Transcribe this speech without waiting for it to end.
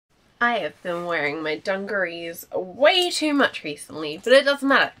I have been wearing my dungarees way too much recently, but it doesn't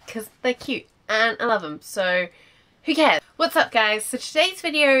matter because they're cute and I love them, so who cares? What's up guys? So today's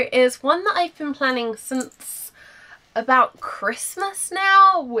video is one that I've been planning since about Christmas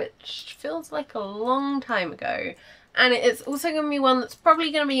now, which feels like a long time ago. And it's also going to be one that's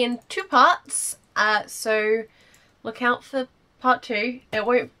probably going to be in two parts, so look out for part 2. It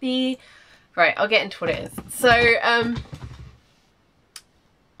won't be... Right, I'll get into what it is. So,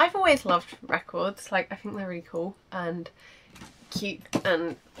 I've always loved records. Like, I think they're really cool and cute,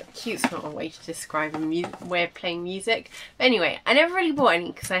 and cute's not a way to describe a way of playing music. But anyway, I never really bought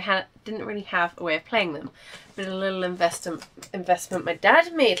any because I didn't really have a way of playing them. But a little investment my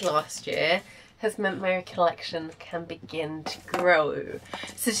dad made last year has meant my collection can begin to grow.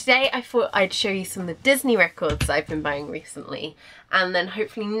 So today I thought I'd show you some of the Disney records that I've been buying recently, and then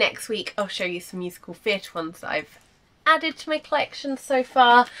hopefully next week I'll show you some musical theatre ones that I've added to my collection so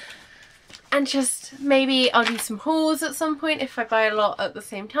far, and just maybe I'll do some hauls at some point if I buy a lot at the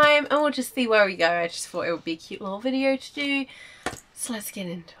same time, and we'll just see where we go. I just thought it would be a cute little video to do, so let's get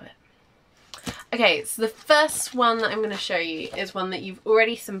into it. Okay, so the first one that I'm going to show you is one that you've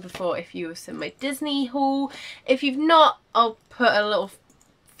already seen before if you have seen my Disney haul. If you've not, I'll put a little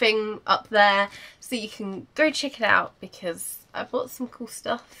thing up there so you can go check it out because I bought some cool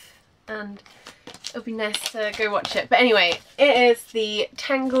stuff and it'll be nice to go watch it. But anyway, it is the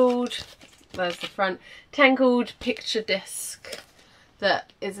Tangled, there's the front, Tangled picture disc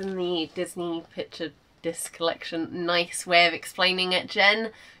that is in the Disney picture disc collection. Nice way of explaining it,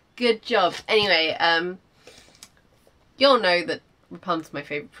 Jen. Good job. Anyway, you'll know that Rapunzel's my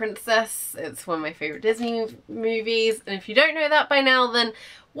favourite princess. It's one of my favourite Disney movies. And if you don't know that by now, then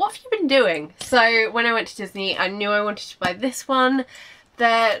what have you been doing? So when I went to Disney, I knew I wanted to buy this one.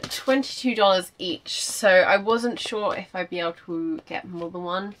 They're $22 each. So I wasn't sure if I'd be able to get more than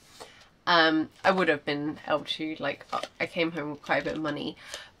one. I would have been able to, like, I came home with quite a bit of money.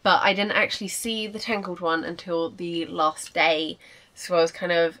 But I didn't actually see the Tangled one until the last day. So I was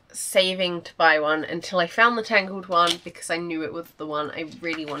kind of saving to buy one until I found the Tangled one because I knew it was the one I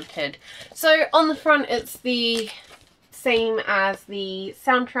really wanted. So on the front it's the same as the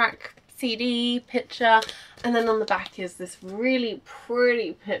soundtrack CD picture, and then on the back is this really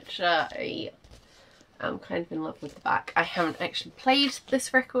pretty picture. I'm kind of in love with the back. I haven't actually played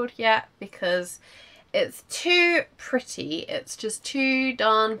this record yet because it's too pretty. It's just too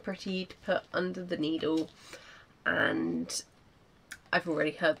darn pretty to put under the needle, and I've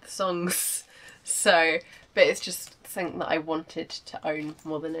already heard the songs, so, but it's just something that I wanted to own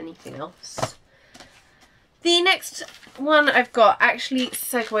more than anything else. The next one I've got actually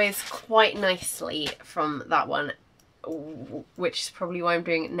segues quite nicely from that one, which is probably why I'm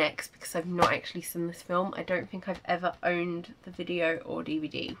doing it next, because I've not actually seen this film. I don't think I've ever owned the video or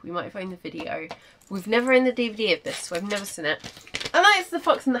DVD. We might have owned the video. We've never owned the DVD of this, so I've never seen it. And that is The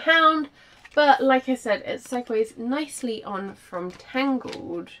Fox and the Hound. But like I said, it segues nicely on from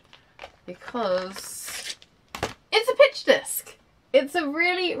Tangled because it's a pitch disc. It's a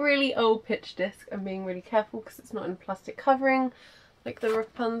really, really old pitch disc. I'm being really careful because it's not in plastic covering like the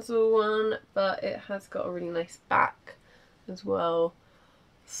Rapunzel one, but it has got a really nice back as well.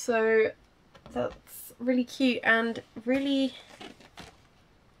 So that's really cute and really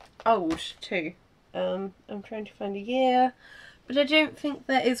old too. I'm trying to find a year, but I don't think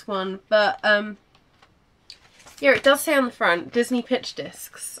there is one. But yeah, it does say on the front, Disney pitch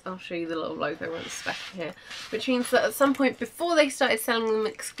discs. I'll show you the little logo on the back here, which means that at some point before they started selling them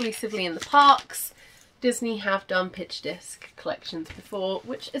exclusively in the parks, Disney have done pitch disc collections before,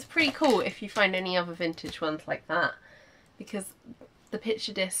 which is pretty cool if you find any other vintage ones like that, because the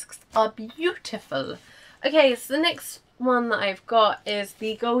picture discs are beautiful. Okay, so the next one that I've got is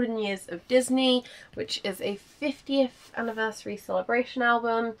the Golden Years of Disney, which is a 50th anniversary celebration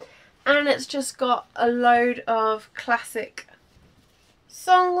album, and it's just got a load of classic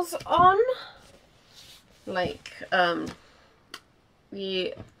songs on, like When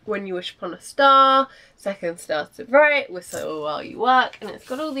You Wish Upon a Star, Second Star to Right, Whistle While You Work, and it's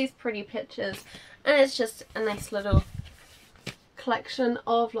got all these pretty pictures, and it's just a nice little collection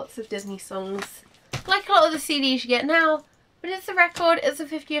of lots of Disney songs, like a lot of the CDs you get now, but it's a record, it's a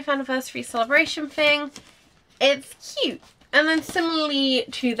 50th anniversary celebration thing, it's cute. And then similarly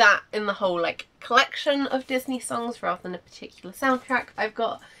to that, in the whole like collection of Disney songs rather than a particular soundtrack, I've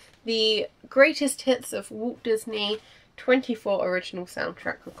got the greatest hits of Walt Disney, 24 original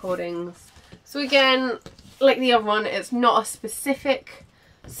soundtrack recordings. So again, like the other one, it's not a specific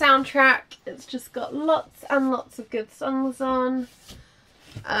soundtrack, it's just got lots and lots of good songs on.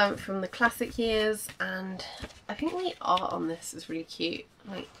 from the classic years, and I think the art on this is really cute.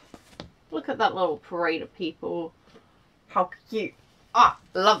 Like, Look at that little parade of people. How cute. Ah,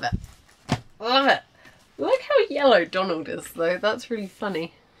 love it. Love it. Look how yellow Donald is though. That's really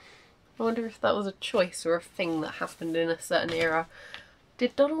funny. I wonder if that was a choice or a thing that happened in a certain era.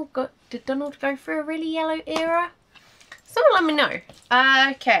 Did Donald go through a really yellow era? Someone let me know.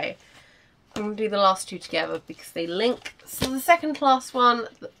 Okay. I'm going to do the last two together because they link. So the second to last one,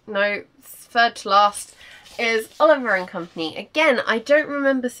 no, third to last, is Oliver and Company. Again, I don't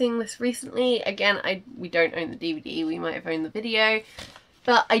remember seeing this recently. Again, we don't own the DVD. We might have owned the video.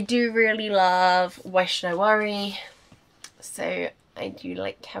 But I do really love Why Should I Worry? So I do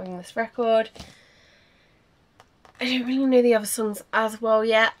like having this record. I don't really know the other songs as well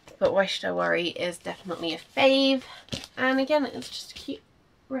yet, but Why Should I Worry is definitely a fave. And again, it's just a cute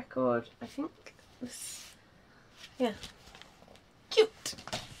record. I think this, yeah, cute.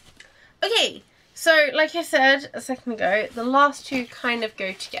 Okay, so like I said a second ago, the last two kind of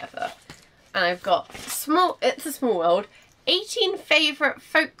go together. And I've got It's a Small World, 18 favourite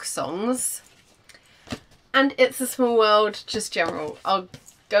folk songs, and It's a Small World, just general. I'll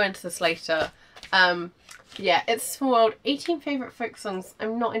go into this later. Yeah, It's a Small World, 18 favourite folk songs.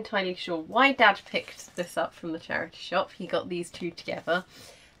 I'm not entirely sure why Dad picked this up from the charity shop. He got these two together.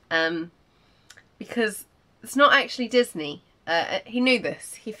 Because it's not actually Disney. He knew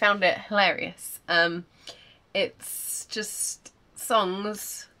this. He found it hilarious. It's just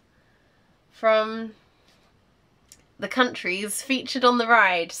songs from the countries featured on the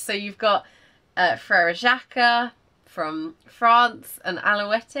ride. So you've got Frère Jacques from France and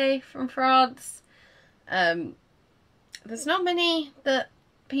Alouette from France. There's not many that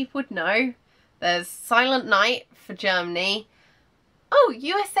people would know. There's Silent Night for Germany. Oh,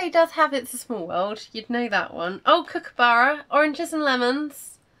 USA does have It's a Small World. You'd know that one. Oh, Kookaburra, Oranges and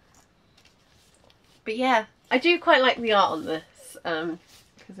Lemons. But yeah, I do quite like the art on this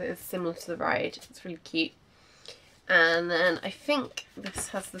because it is similar to the ride. It's really cute. And then I think this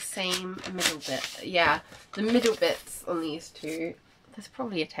has the same middle bit. Yeah, the middle bits on these two. There's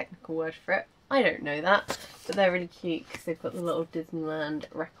probably a technical word for it. I don't know that. But they're really cute because they've got the little Disneyland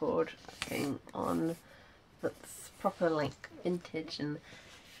record thing on that's proper like vintage and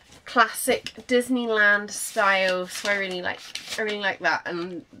classic Disneyland style. So I really like that,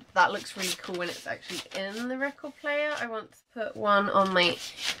 and that looks really cool when it's actually in the record player. I once put one on my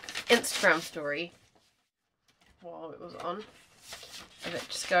Instagram story while it was on of it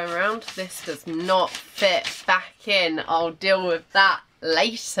just going around. This does not fit back in. I'll deal with that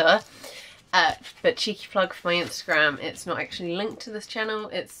later. But cheeky plug for my Instagram, it's not actually linked to this channel.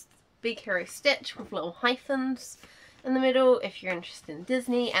 It's Big Hero Stitch with little hyphens in the middle if you're interested in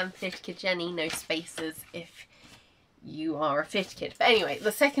Disney, and Theatre Kid Jenny, no spaces if you are a theatre kid. But anyway,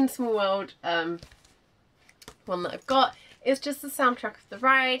 the second Small World one that I've got is just the soundtrack of the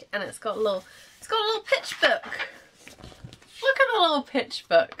ride, and it's got a little pitch book. Look at the little pitch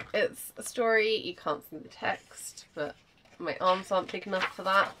book. It's a story. You can't see the text, but my arms aren't big enough for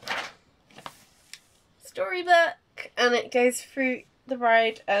that. Storybook, and it goes through the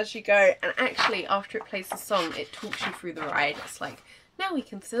ride as you go, and actually after it plays the song it talks you through the ride. It's like, now we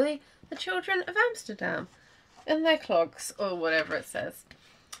can see the children of Amsterdam in their clogs, or whatever it says,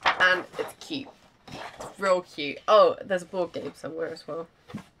 and it's cute. It's real cute. Oh, there's a board game somewhere as well.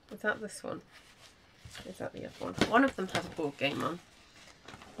 Is that this one? Is that the other one? One of them has a board game on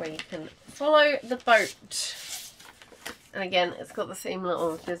where you can follow the boat, and again it's got the same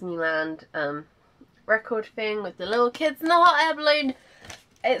little Disneyland record thing with the little kids and the hot air balloon.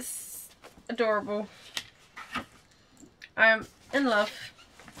 It's adorable. I'm in love.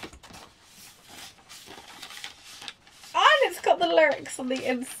 And it's got the lyrics on the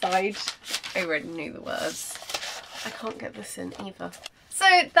inside. I already knew the words. I can't get this in either. So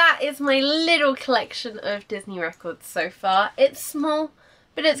that is my little collection of Disney records so far. It's small,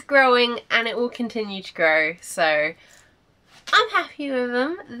 but it's growing and it will continue to grow. So I'm happy with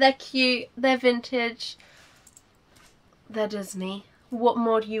them. They're cute, they're vintage, they're Disney. What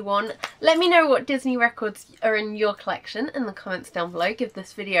more do you want? Let me know what Disney records are in your collection in the comments down below. Give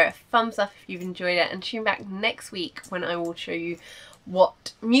this video a thumbs up if you've enjoyed it, and tune back next week when I will show you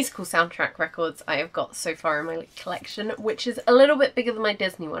what musical soundtrack records I have got so far in my collection, which is a little bit bigger than my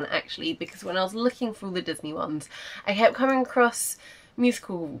Disney one actually, because when I was looking for all the Disney ones I kept coming across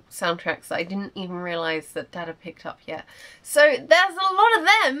musical soundtracks that I didn't even realise that Dad had picked up yet. So there's a lot of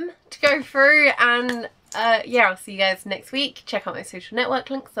them to go through, and yeah, I'll see you guys next week. Check out my social network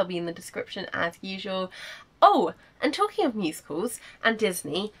links, they'll be in the description as usual. Oh, and talking of musicals and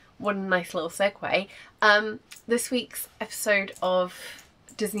Disney, what a nice little segue. This week's episode of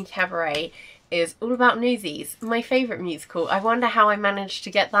Disney Cabaret is all about Newsies, my favourite musical. I wonder how I managed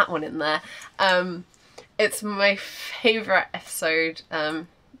to get that one in there. It's my favourite episode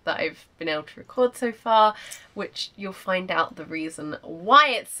that I've been able to record so far, which you'll find out the reason why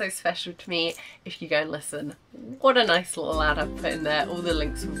it's so special to me if you go and listen. What a nice little ad I've put in there. All the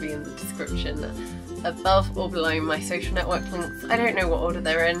links will be in the description above or below my social network links. I don't know what order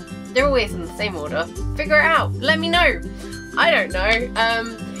they're in. They're always in the same order. Figure it out. Let me know. I don't know.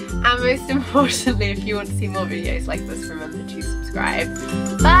 And most importantly, if you want to see more videos like this, remember to subscribe.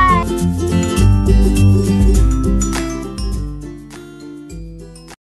 Bye!